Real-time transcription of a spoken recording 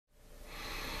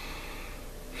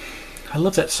I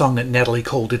love that song that Natalie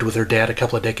Cole did with her dad a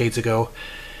couple of decades ago.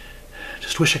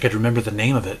 Just wish I could remember the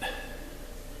name of it.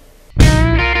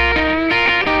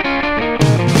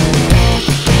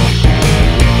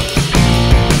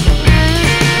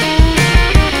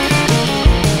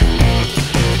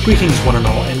 Greetings one and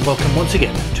all, and welcome once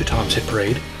again to Tom's Hit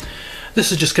Parade.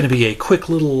 This is just going to be a quick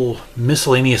little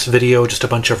miscellaneous video, just a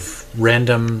bunch of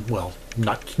random, well,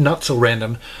 not so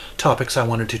random topics I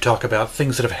wanted to talk about,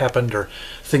 things that have happened or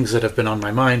things that have been on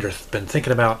my mind or been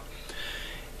thinking about.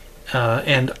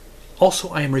 And also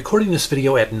I am recording this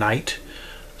video at night,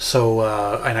 so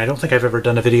and I don't think I've ever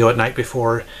done a video at night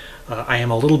before. I am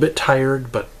a little bit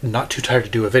tired, but not too tired to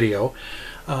do a video.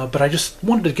 But I just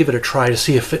wanted to give it a try to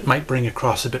see if it might bring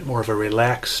across a bit more of a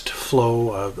relaxed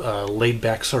flow, a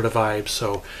laid-back sort of vibe.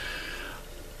 So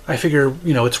I figure,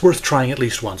 you know, it's worth trying at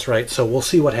least once, right? So we'll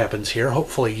see what happens here.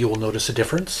 Hopefully you will notice a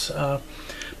difference.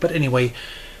 But anyway,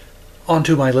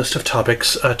 onto my list of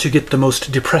topics. To get the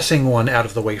most depressing one out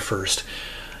of the way first.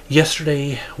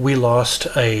 Yesterday we lost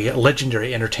a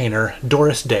legendary entertainer,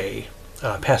 Doris Day.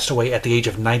 Passed away at the age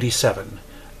of 97.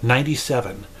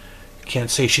 97.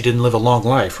 Can't say she didn't live a long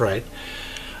life, right?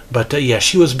 But yeah,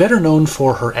 she was better known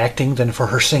for her acting than for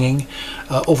her singing.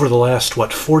 Over the last,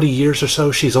 40 years or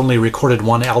so, she's only recorded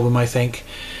one album, I think.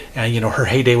 And, you know, her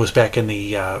heyday was back in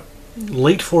the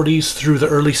late 40s through the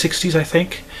early 60s, I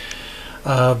think.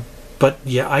 But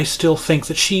yeah, I still think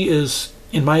that she is,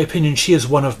 in my opinion, she is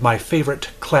one of my favorite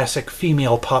classic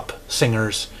female pop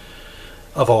singers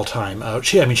of all time.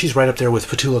 She's right up there with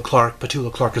Petula Clark.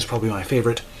 Petula Clark is probably my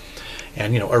favorite.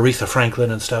 And, you know, Aretha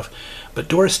Franklin and stuff. But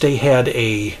Doris Day had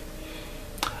a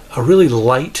really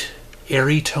light,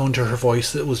 airy tone to her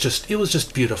voice that was just, it was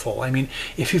just beautiful. I mean,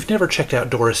 if you've never checked out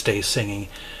Doris Day's singing,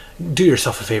 do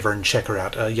yourself a favor and check her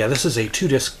out. Yeah, this is a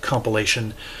 2-disc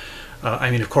compilation.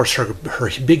 Of course, her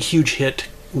big, huge hit,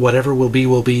 Whatever Will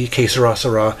Be, Que Sera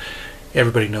Sera.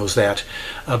 Everybody knows that.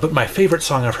 But my favorite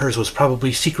song of hers was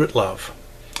probably Secret Love.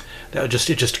 It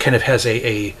just kind of has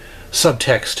a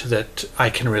subtext that I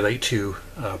can relate to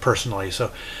personally. So,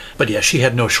 but yeah, she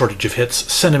had no shortage of hits.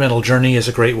 Sentimental Journey is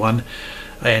a great one,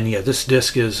 and yeah, this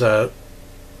disc is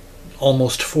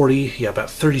almost 40, yeah, about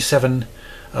 37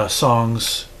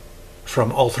 songs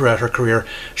from all throughout her career.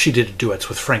 She did duets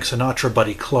with Frank Sinatra,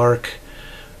 Buddy Clark,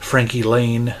 Frankie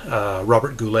Lane,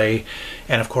 Robert Goulet,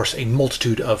 and of course a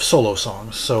multitude of solo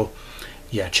songs. So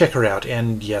yeah, check her out.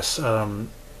 And yes,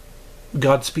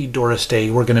 Godspeed Doris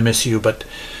Day, we're going to miss you, but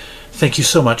thank you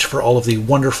so much for all of the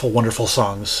wonderful, wonderful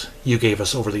songs you gave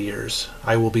us over the years.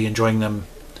 I will be enjoying them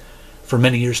for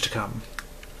many years to come.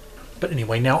 But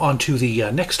anyway, now on to the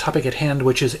next topic at hand,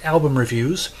 which is album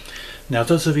reviews. Now,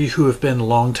 those of you who have been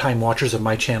long-time watchers of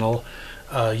my channel,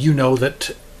 you know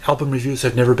that album reviews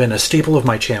have never been a staple of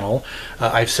my channel.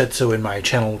 I've said so in my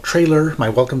channel trailer, my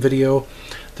welcome video,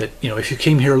 that, you know, if you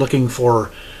came here looking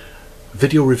for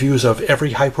video reviews of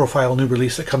every high-profile new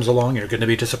release that comes along, you're going to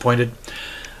be disappointed.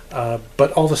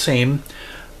 But all the same,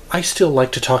 I still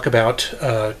like to talk about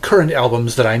current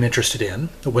albums that I'm interested in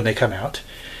when they come out.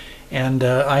 And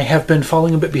I have been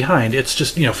falling a bit behind. It's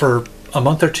just, you know, for a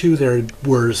month or two there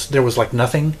was like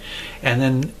nothing. And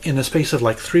then in the space of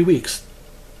like 3 weeks,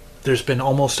 there's been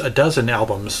almost a dozen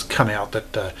albums come out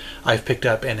that I've picked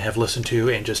up and have listened to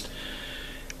and just,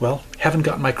 well, haven't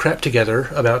gotten my crap together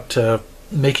about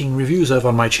making reviews of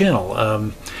on my channel.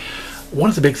 One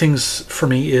of the big things for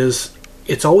me is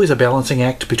it's always a balancing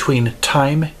act between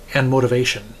time and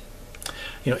motivation.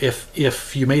 You know,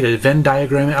 if you made a Venn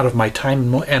diagram out of my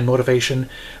time and motivation,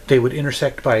 they would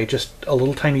intersect by just a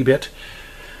little tiny bit.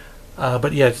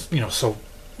 But yeah, you know, so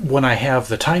when I have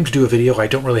the time to do a video, I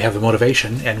don't really have the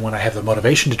motivation, and when I have the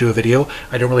motivation to do a video,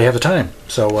 I don't really have the time.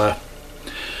 So,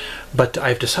 but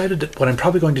I've decided that what I'm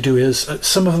probably going to do is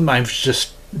some of them I've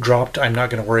just dropped. I'm not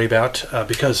going to worry about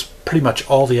because pretty much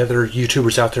all the other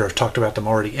YouTubers out there have talked about them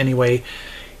already anyway,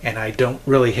 and I don't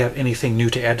really have anything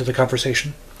new to add to the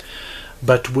conversation.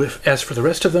 But as for the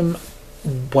rest of them,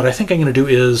 what I think I'm going to do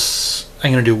is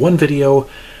I'm going to do one video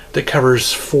that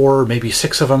covers 4, maybe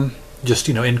 6 of them, just,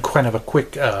 you know, in kind of a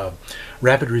quick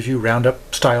rapid review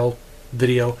roundup style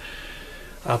video.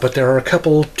 But there are a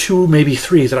couple, 2, maybe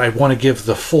 3, that I want to give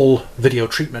the full video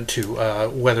treatment to,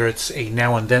 whether it's a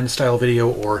now and then style video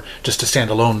or just a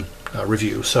standalone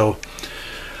review. So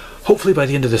hopefully by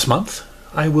the end of this month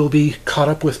I will be caught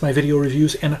up with my video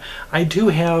reviews, and I do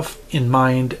have in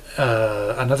mind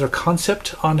another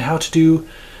concept on how to do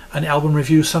an album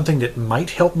review, something that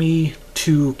might help me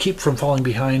to keep from falling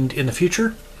behind in the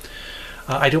future.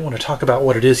 I don't want to talk about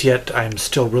what it is yet. I'm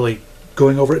still really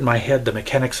going over it in my head, the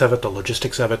mechanics of it, the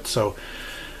logistics of it. So,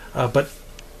 but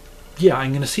yeah,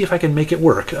 I'm going to see if I can make it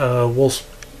work.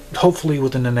 Hopefully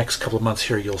within the next couple of months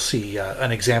here you'll see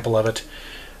an example of it.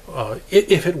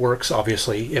 If it works,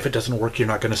 obviously. If it doesn't work, you're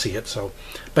not going to see it. So,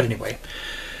 but anyway,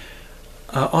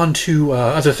 on to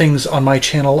other things on my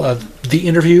channel. The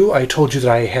interview, I told you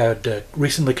that I had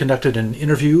recently conducted an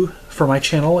interview for my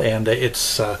channel, and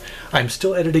I'm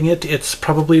still editing it. It's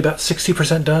probably about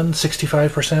 60% done,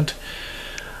 65%.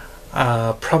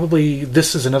 Probably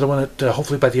this is another one that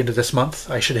hopefully by the end of this month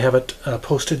I should have it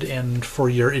posted and for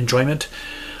your enjoyment.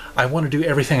 I want to do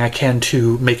everything I can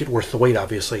to make it worth the wait,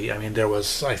 obviously. I mean,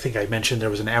 I think I mentioned there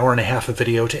was an hour and a half of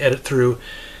video to edit through,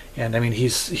 and I mean,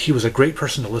 he was a great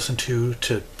person to listen to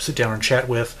sit down and chat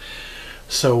with.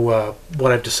 So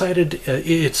what I've decided,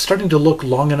 it's starting to look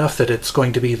long enough that it's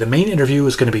going to be, the main interview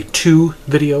is going to be 2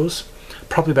 videos,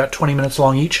 probably about 20 minutes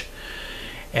long each.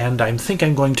 And I think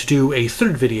I'm going to do a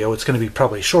 3rd video. It's going to be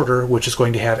probably shorter, which is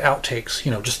going to have outtakes,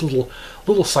 you know, just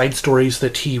little side stories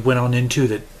that he went on into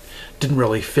that didn't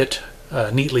really fit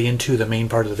neatly into the main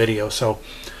part of the video. So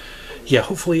yeah,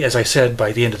 hopefully, as I said,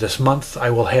 by the end of this month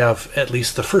I will have at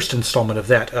least the first installment of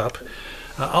that up.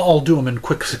 I'll do them in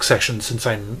quick succession since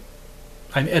I'm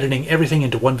editing everything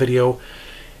into one video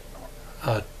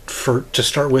to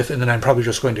start with, and then I'm probably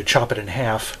just going to chop it in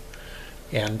half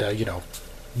and you know,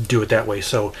 do it that way.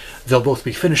 So they'll both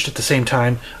be finished at the same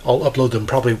time. I'll upload them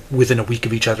probably within a week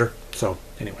of each other. So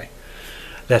anyway,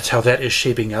 that's how that is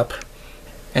shaping up.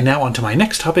 And now on to my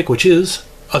next topic, which is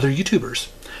other YouTubers.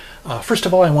 First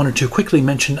of all, I wanted to quickly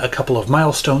mention a couple of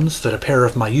milestones that a pair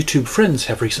of my YouTube friends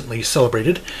have recently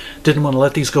celebrated. Didn't want to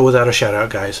let these go without a shout out,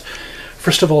 guys.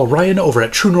 First of all, Ryan over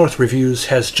at True North Reviews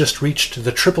has just reached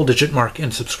the triple-digit mark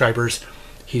in subscribers.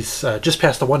 He's just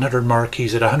past the 100 mark.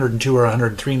 He's at 102 or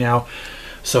 103 now.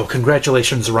 So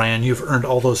congratulations, Ryan. You've earned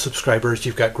all those subscribers.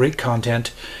 You've got great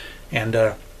content.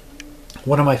 And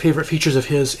one of my favorite features of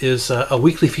his is a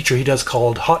weekly feature he does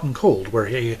called Hot and Cold, where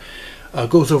he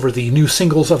goes over the new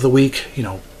singles of the week, you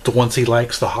know, the ones he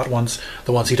likes, the hot ones,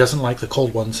 the ones he doesn't like, the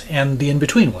cold ones, and the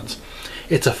in-between ones.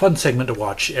 It's a fun segment to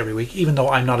watch every week. Even though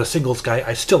I'm not a singles guy,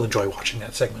 I still enjoy watching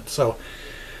that segment. So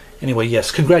anyway,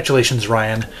 yes, congratulations,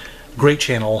 Ryan. Great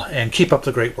channel, and keep up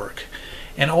the great work.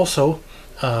 And also,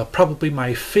 probably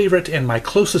my favorite and my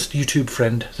closest YouTube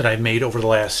friend that I've made over the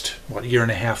last, year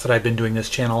and a half that I've been doing this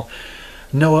channel,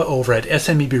 Noah over at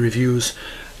SMEB Reviews.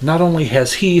 Not only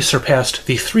has he surpassed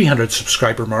the 300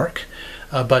 subscriber mark,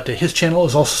 but his channel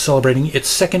is also celebrating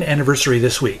its 2nd anniversary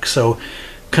this week. So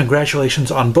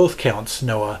congratulations on both counts,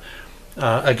 Noah.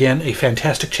 Again, a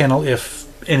fantastic channel. If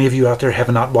any of you out there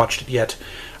have not watched it yet,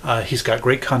 he's got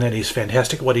great content. He's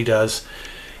fantastic at what he does.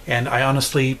 And I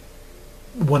honestly,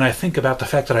 when I think about the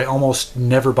fact that I almost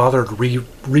never bothered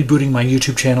rebooting my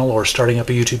YouTube channel or starting up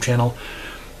a YouTube channel,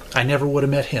 I never would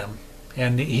have met him.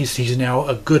 And he's now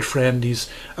a good friend. He's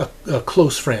a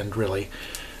close friend, really.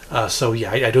 So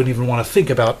yeah, I don't even want to think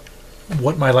about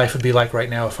what my life would be like right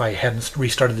now if I hadn't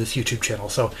restarted this YouTube channel.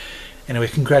 So anyway,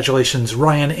 congratulations,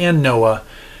 Ryan and Noah.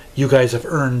 You guys have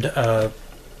earned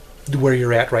where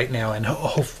you're at right now, and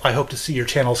I hope to see your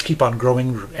channels keep on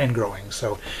growing and growing.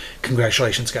 So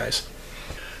congratulations, guys.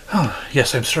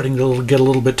 Yes, I'm starting to get a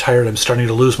little bit tired. I'm starting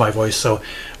to lose my voice,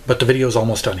 but the video is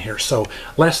almost done here. So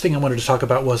last thing I wanted to talk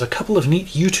about was a couple of neat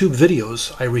YouTube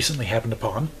videos I recently happened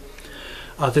upon.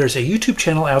 There's a YouTube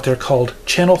channel out there called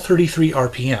Channel 33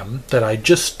 RPM that I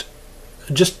just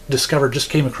discovered, just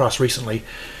came across recently.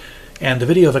 And the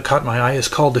video that caught my eye is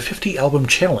called the 50 Album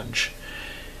Challenge.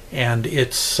 And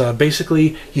it's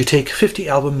basically you take 50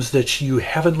 albums that you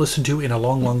haven't listened to in a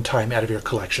long time out of your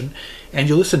collection, and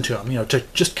you listen to them, you know, to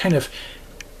just kind of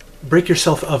break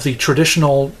yourself of the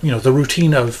traditional, you know, the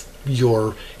routine of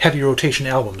your heavy rotation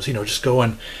albums. You know, just go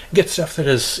and get stuff that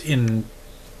has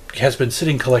been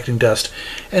sitting collecting dust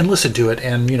and listen to it,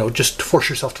 and, you know, just force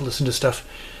yourself to listen to stuff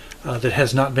that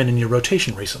has not been in your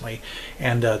rotation recently.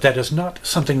 And that is not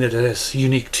something that is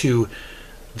unique to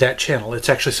that channel. It's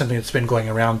actually something that's been going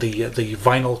around the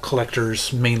vinyl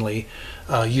collectors, mainly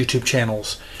YouTube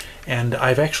channels, and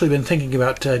I've actually been thinking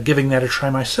about giving that a try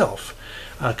myself,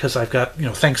 because I've got, you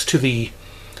know, thanks to the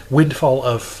windfall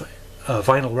of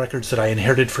vinyl records that I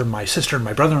inherited from my sister and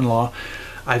my brother-in-law,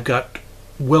 I've got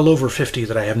well over 50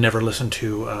 that I have never listened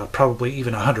to, probably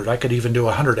even 100. I could even do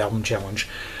a 100 album challenge.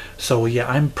 So yeah,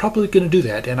 I'm probably going to do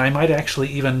that, and I might actually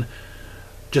even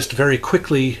just very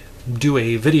quickly do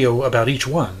a video about each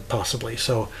one, possibly.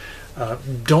 So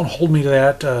don't hold me to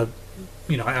that.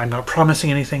 You know, I'm not promising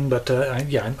anything, but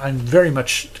yeah, I'm very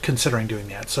much considering doing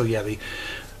that. So yeah,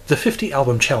 the 50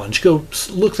 album challenge, go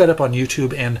look that up on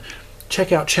YouTube and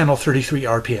check out Channel 33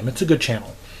 RPM. It's a good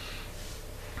channel.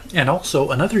 And also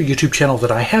another YouTube channel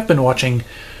that I have been watching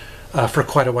for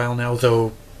quite a while now,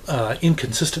 though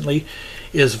inconsistently,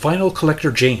 is Vinyl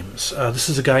Collector James. This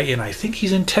is a guy I think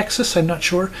he's in Texas, I'm not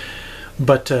sure.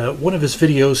 But one of his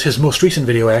videos, his most recent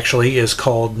video actually, is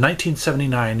called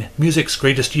 1979 Music's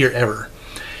Greatest Year Ever.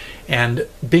 And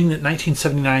being that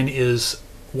 1979 is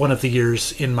one of the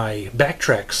years in my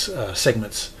Backtracks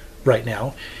segments right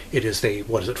now, it is the,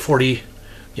 what is it,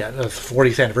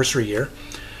 40th anniversary year.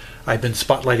 I've been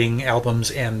spotlighting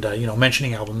albums and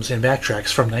mentioning albums in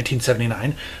Backtracks from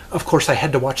 1979. Of course, I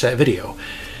had to watch that video.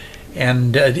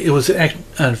 And it was a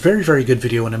very, very good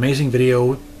video, an amazing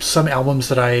video. Some albums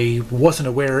that I wasn't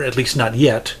aware, at least not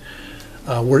yet,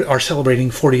 are celebrating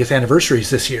 40th anniversaries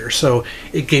this year. So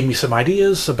it gave me some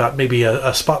ideas about maybe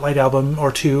a spotlight album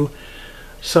or two.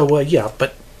 So yeah,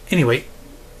 but anyway,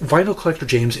 Vinyl Collector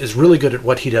James is really good at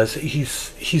what he does.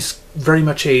 He's very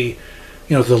much a,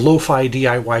 the lo-fi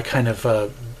DIY kind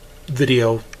of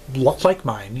video, like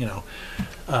mine,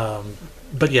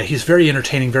 but yeah, he's very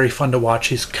entertaining, very fun to watch.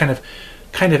 He's kind of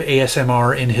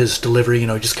ASMR in his delivery,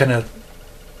 just kind of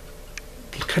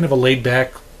a laid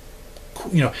back,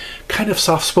 kind of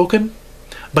soft spoken,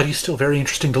 but he's still very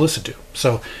interesting to listen to.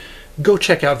 So go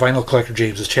check out Vinyl Collector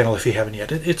James's channel if you haven't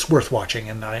yet. It's worth watching,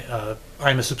 and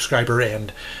I'm a subscriber,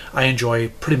 and I enjoy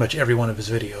pretty much every one of his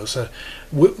videos.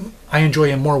 I enjoy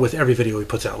him more with every video he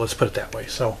puts out, let's put it that way.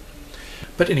 So.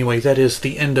 But anyway, that is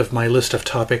the end of my list of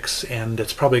topics, and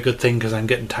it's probably a good thing because I'm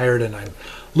getting tired and I'm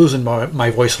losing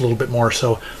my voice a little bit more.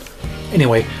 So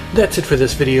anyway, that's it for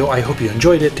this video. I hope you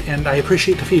enjoyed it, and I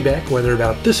appreciate the feedback, whether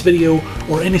about this video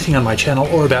or anything on my channel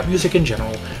or about music in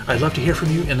general. I'd love to hear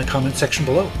from you in the comment section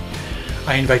below.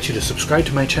 I invite you to subscribe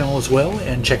to my channel as well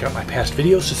and check out my past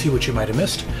videos to see what you might have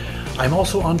missed. I'm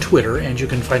also on Twitter, and you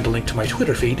can find a link to my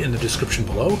Twitter feed in the description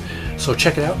below, so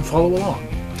check it out and follow along.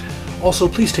 Also,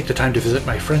 please take the time to visit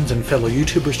my friends and fellow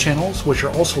YouTubers' channels, which are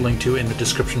also linked to in the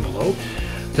description below.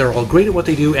 They're all great at what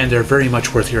they do, and they're very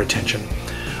much worth your attention.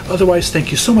 Otherwise, thank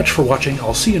you so much for watching.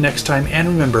 I'll see you next time, and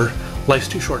remember, life's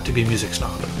too short to be a music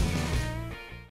snob.